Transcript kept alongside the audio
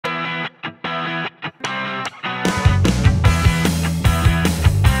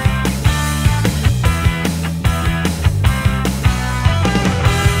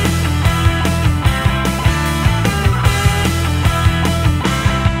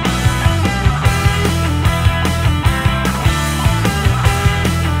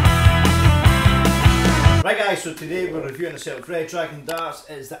so today we're reviewing a set of Red Dragon darts.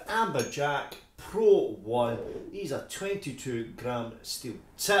 It's the Amberjack Pro 1. These are 22 gram steel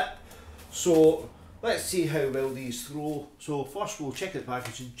tip. So let's see how well these throw. So first we'll check out the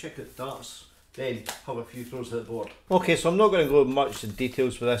packaging, check out the darts, then have a few throws at the board. Okay, so I'm not going to go much in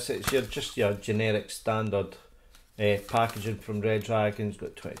details with this. It's just your generic standard packaging from Red Dragon. It's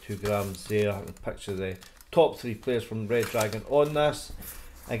got 22 grams there. I can picture the top 3 players from Red Dragon on this.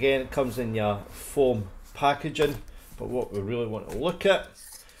 Again, it comes in your foam packaging, but what we really want to look at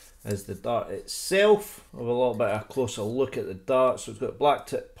is the dart itself. We'll have a little bit of a closer look at the dart. So it's got a black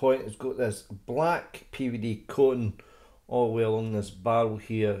tip point, it's got this black PVD coating all the way along this barrel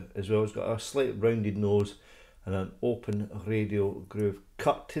here as well. It's got a slight rounded nose and an open radial groove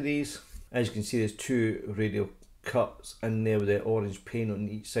cut to these. As you can see, there's 2 radial cuts in there with the orange paint on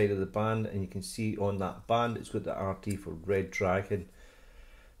each side of the band, and you can see on that band it's got the RT for Red Dragon.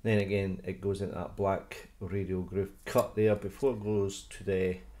 Then again it goes into that black radial groove cut there before it goes to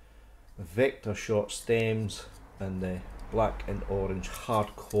the vector shot stems and the black and orange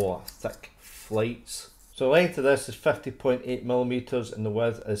hardcore thick flights. So the length of this is 50.8mm and the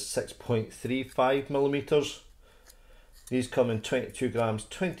width is 6.35mm. These come in 22 grams,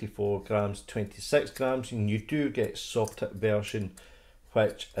 24 grams, 26 grams, and you do get soft tip version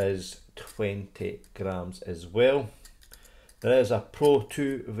which is 20 grams as well. There is a Pro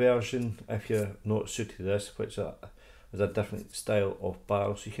 2 version if you're not suited to this, which is a different style of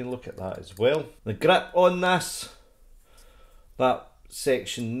barrel, so you can look at that as well. The grip on this, that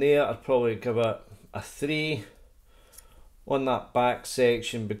section there, I'd probably give it a 3. On that back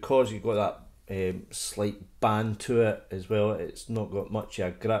section, because you've got that slight band to it as well, it's not got much of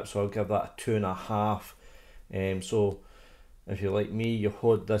a grip, so I'll give that a 2.5. So if you're like me, you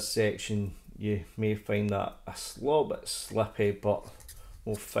hold this section, you may find that a little bit slippy, but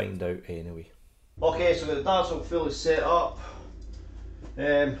we'll find out anyway. Okay, so the darts are fully set up.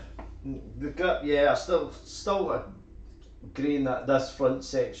 The grip, yeah, I still agreeing that this front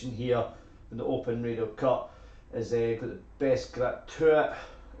section here with the open radial cut is got the best grip to it.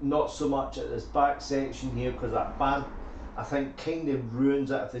 Not so much at this back section here, because that band I think kind of ruins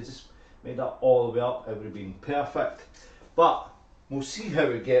it. If they just made that all the way up, it would have been perfect. But we'll see how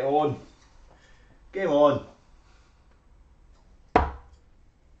we get on. Game on.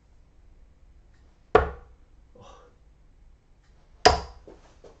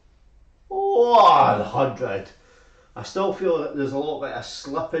 Oh, 100. I still feel that there's a little bit of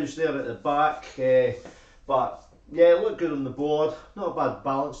slippage there at the back, but yeah, it looked good on the board. Not a bad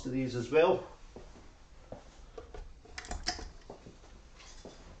balance to these as well.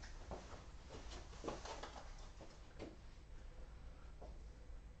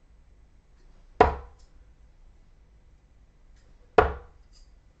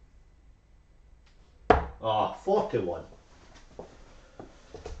 Ah, 41.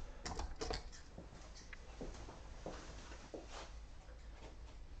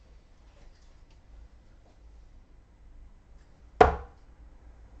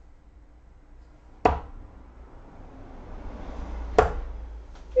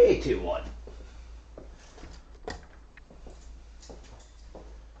 $81.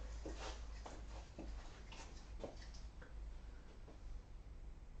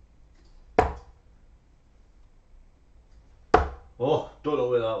 Oh, don't know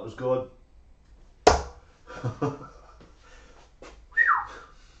where that was going. That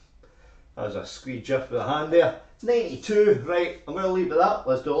was a squeeze jiff with the hand there. 92, right, I'm going to leave it at that.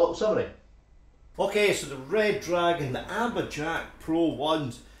 Let's do a little summary. Okay, so the Red Dragon, the Amberjack Pro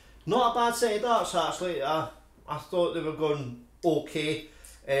 1s, not a bad set of darts actually. I thought they were going okay,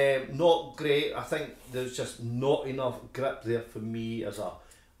 not great. I think there's just not enough grip there for me as a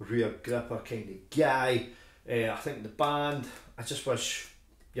rear gripper kind of guy. I think the band, I just wish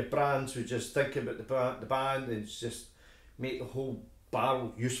your brands would just think about the band and just make the whole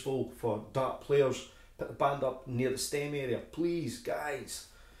barrel useful for dart players. Put the band up near the stem area, please guys.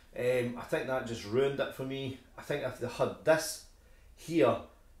 I think that just ruined it for me. I think if they had this here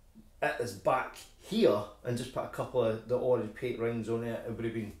at this back here and just put a couple of the orange paint rings on it, it would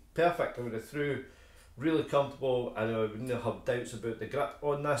have been perfect. I would have threw really comfortable and I wouldn't have doubts about the grip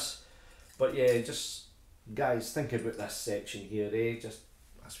on this. But yeah, just guys, think about this section here, just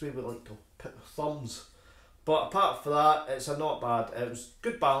that's where we like to put the thumbs. But apart from that, it's a not bad. It was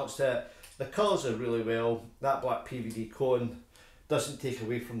good balance to it. The colours are really well. That black PVD coating doesn't take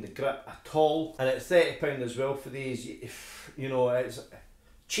away from the grip at all, and it's £30 as well for these. You know, it's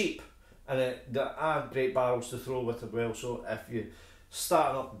cheap and there are great barrels to throw with as well. So if you're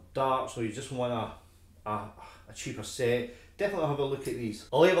starting up darts or you just want a cheaper set, definitely have a look at these.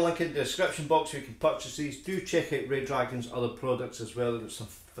 I'll leave a link in the description box where you can purchase these. Do check out Red Dragon's other products as well. They've got some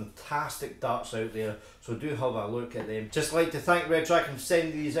fantastic darts out there, so do have a look at them. Just like to thank Red Dragon for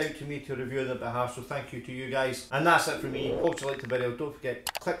sending these out to me to review on their behalf, so thank you to you guys. And that's it for me. Hope you liked the video. Don't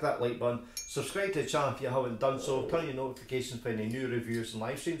forget, click that like button, subscribe to the channel if you haven't done so, turn on your notifications for any new reviews and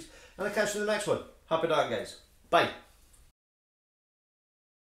live streams, and I'll catch you in the next one. Happy dark, guys. Bye.